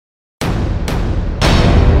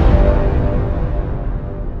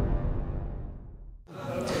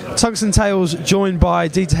Tungsten Tails joined by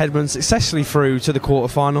Deta Hedman successfully through to the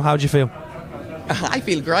quarter-final. How do you feel? I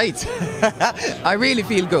feel great. I really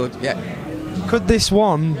feel good, yeah. Could this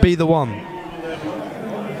one be the one?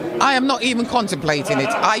 I am not even contemplating it.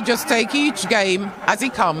 I just take each game as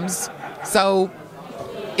it comes. So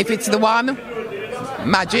if it's the one,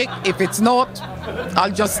 magic. If it's not,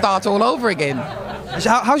 I'll just start all over again.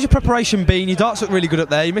 How's your preparation been? Your darts look really good up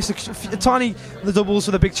there. You missed the doubles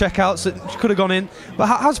for the big checkouts that could have gone in. But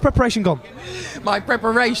how's the preparation gone? My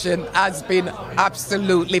preparation has been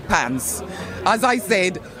absolutely pants. As I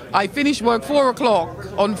said, I finished work 4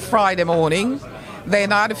 o'clock on Friday morning.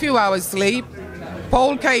 Then I had a few hours sleep.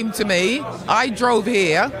 Paul came to me. I drove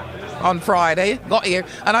here on Friday, got here,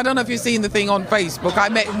 and I don't know if you've seen the thing on Facebook. I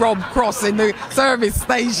met Rob Cross in the service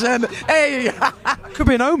station. Hey! Could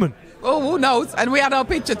be an omen. Oh, who knows? And we had our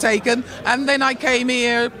picture taken, and then I came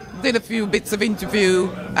here, did a few bits of interview,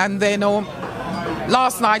 and then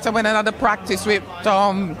last night I went and had a practice with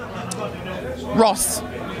Ross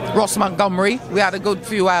Montgomery. We had a good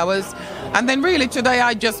few hours, and then really today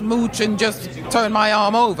I just mooch and just turn my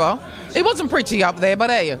arm over. It wasn't pretty up there, but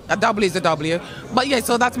hey, a W is a W. But yeah,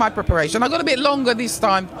 so that's my preparation. I got a bit longer this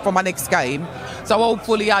time for my next game, so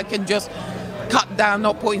hopefully I can just cut down,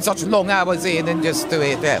 not putting such long hours in, and just do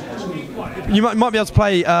it. Yeah. You might be able to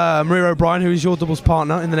play Maria O'Brien, who is your doubles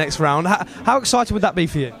partner, in the next round. How excited would that be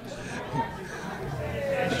for you?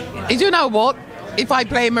 You know what? If I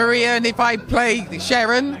play Maria and if I play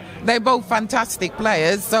Sharon, they're both fantastic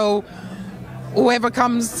players. So whoever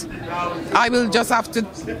comes, I will just have to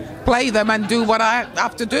play them and do what I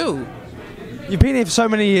have to do. You've been here for so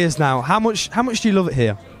many years now. How much do you love it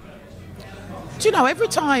here? Do you know, every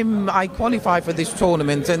time I qualify for this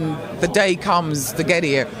tournament and the day comes to get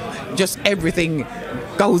here, just everything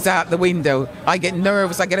goes out the window. I get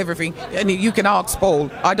nervous, I get everything. And you can ask Paul,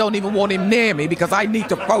 I don't even want him near me because I need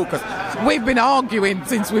to focus. We've been arguing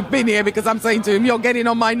since we've been here because I'm saying to him, you're getting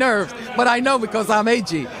on my nerves. But I know because I'm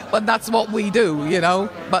edgy. But that's what we do, you know.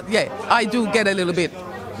 But yeah, I do get a little bit.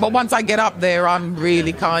 But once I get up there, I'm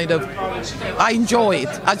really I enjoy it.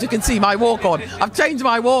 As you can see, my walk on. I've changed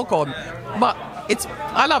my walk on. But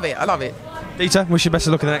I love it. Deta, wish you best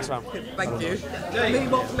of luck in the next round. Thank you.